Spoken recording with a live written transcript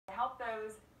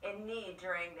those in need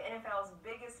during the NFL's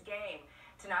biggest game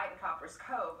tonight in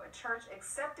Cove. A church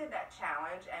accepted that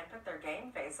challenge and put their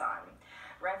game face on.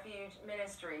 Refuge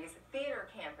Ministries Theater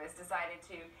Campus decided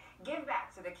to give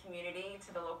back to the community,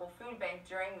 to the local food bank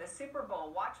during the Super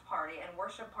Bowl watch party and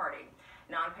worship party.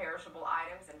 Non-perishable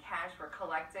items and cash were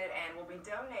collected and will be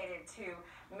donated to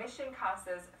Mission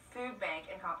Casa's food bank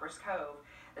in Cove.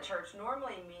 The church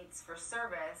normally meets for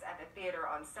service at the theater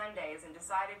on Sundays and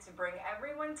decided to bring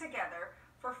everyone together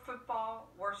for football,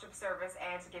 worship service,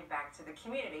 and to give back to the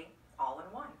community all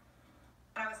in one.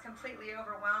 I was completely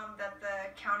overwhelmed that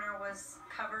the counter was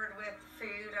covered with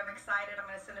food. I'm excited. I'm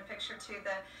going to send a picture to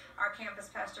our campus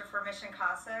pastor for Mission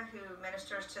Casa, who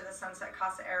ministers to the Sunset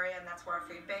Casa area, and that's where our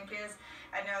food bank is.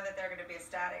 I know that they're going to be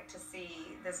ecstatic to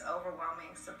see this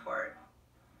overwhelming support.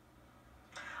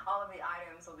 All of the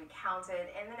items will be counted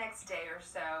in the next day or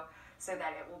so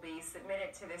that it will be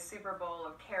submitted to the Super Bowl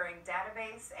of Caring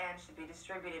database and should be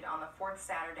distributed on the fourth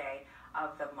Saturday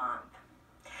of the month.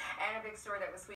 And a big story that was